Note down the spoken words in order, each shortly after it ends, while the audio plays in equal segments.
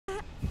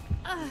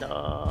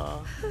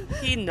No.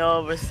 He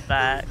no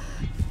respect.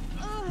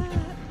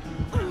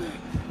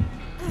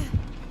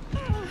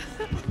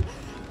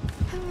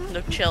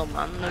 No chill,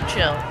 man. No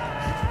chill.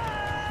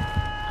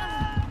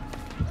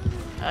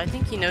 I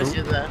think he knows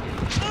you're there.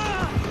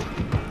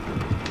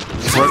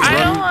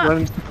 Run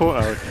into the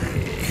port out.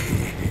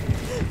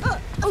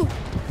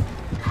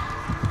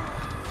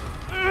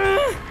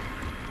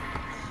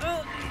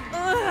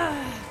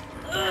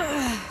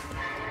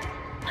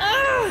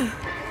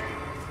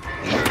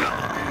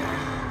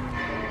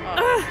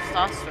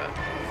 Starstruck.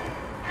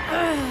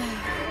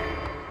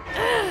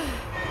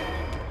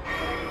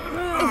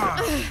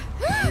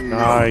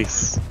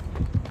 Nice.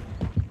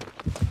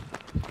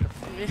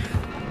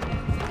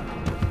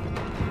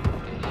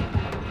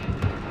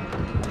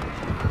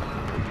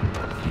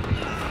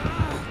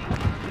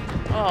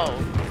 Oh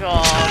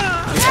god.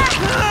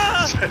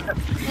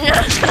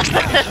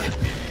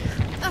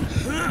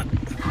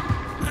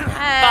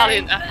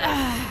 Valiant.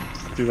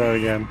 Let's do that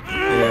again.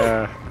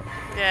 Yeah.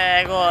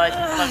 Yeah, go on.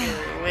 Fucking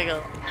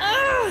wiggle.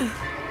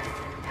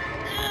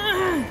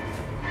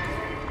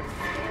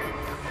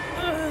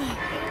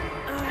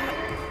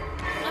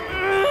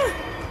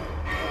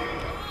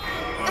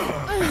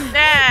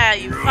 There,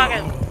 you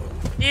fucking.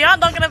 You're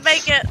not gonna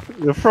make it.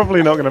 You're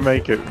probably not gonna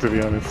make it, to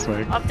be honest,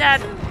 mate. I'm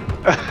dead.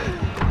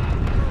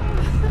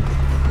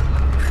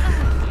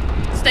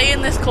 Stay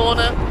in this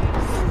corner.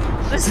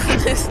 This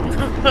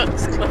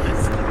notebook's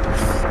closed.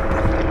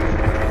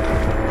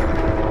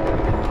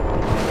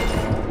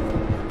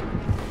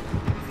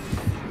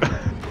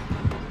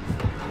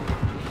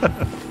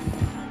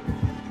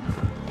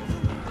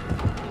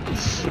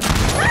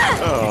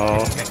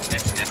 Oh.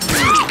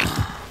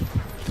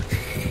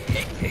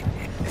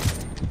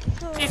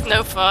 He's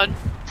no fun.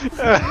 He's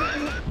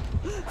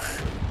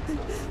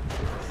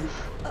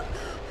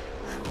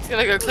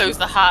gonna go close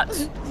the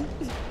hatch.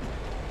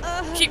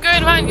 Keep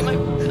going around, you might.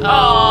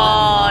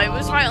 Oh, it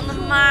was right on the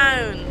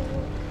mound.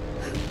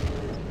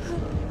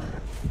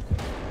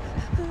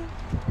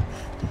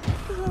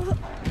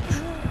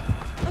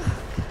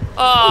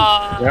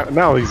 Oh. Yeah,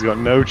 now he's got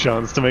no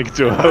chance to make it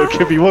to a hook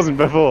if he wasn't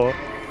before.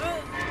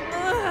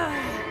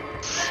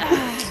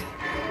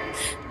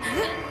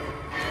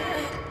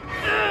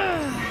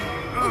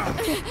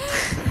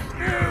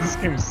 This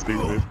game's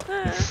stupid.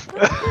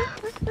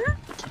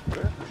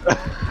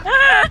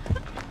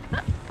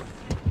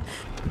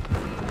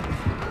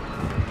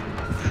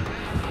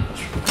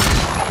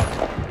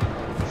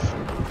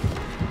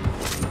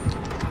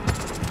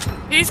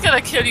 He's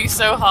gonna kill you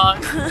so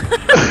hard.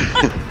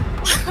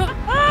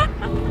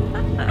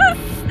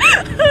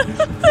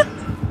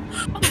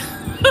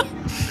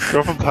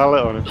 Drop a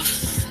pallet on him.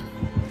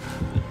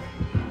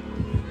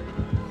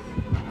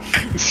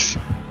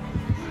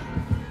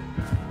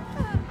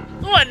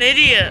 What an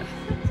idiot.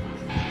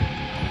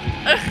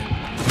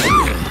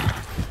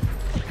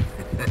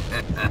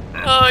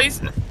 Oh,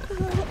 he's.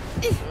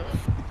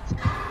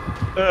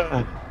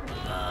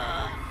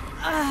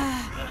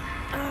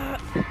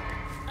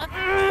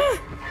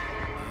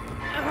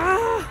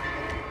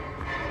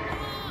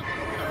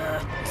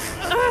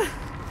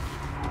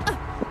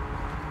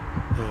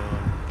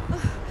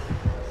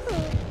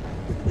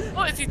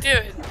 What is he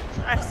doing?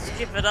 I just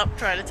give it up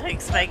trying to take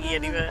Smeggy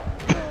anywhere.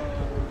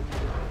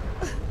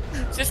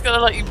 He's just gonna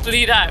let you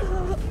bleed out.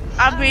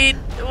 I mean,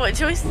 what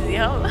choice does he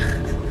have?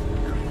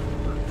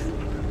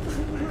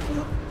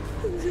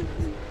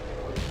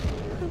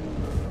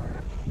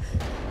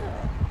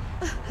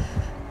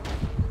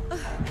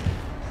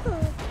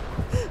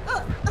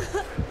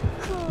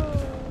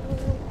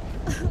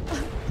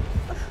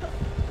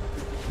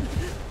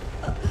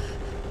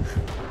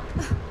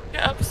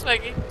 Get up,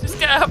 Smeggy. Just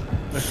get up.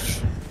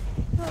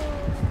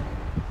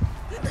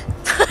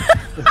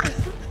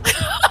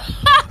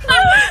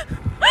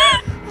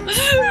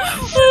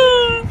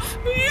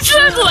 You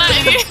should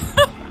let you.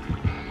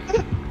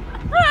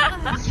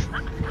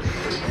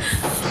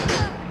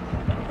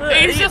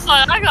 He's just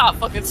like, I can't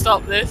fucking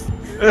stop this.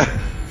 No,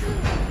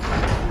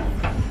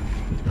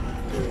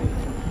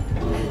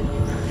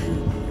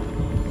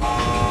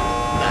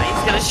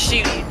 he's gonna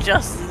shoot you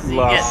just as you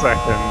Last get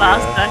second.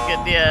 last Yeah.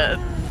 second, yeah.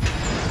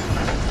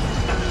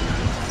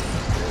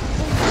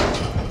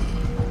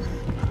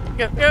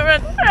 Go,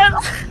 run, run!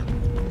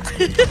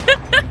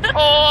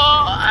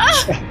 Oh.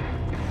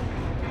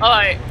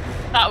 Alright,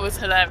 that was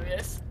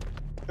hilarious.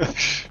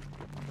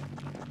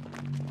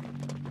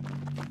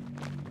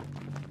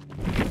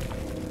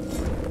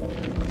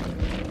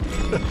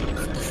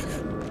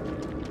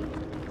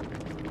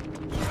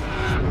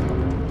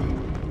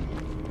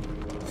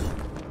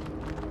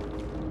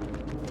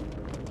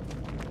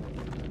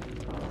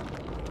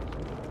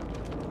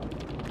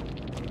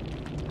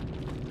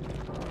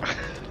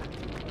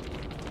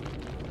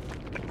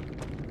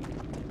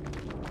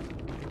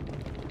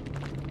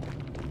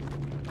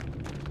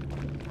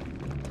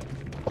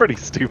 Pretty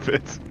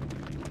stupid.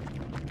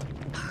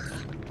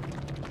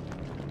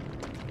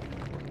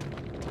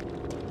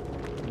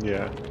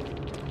 Yeah.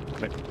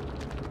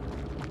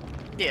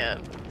 Yeah.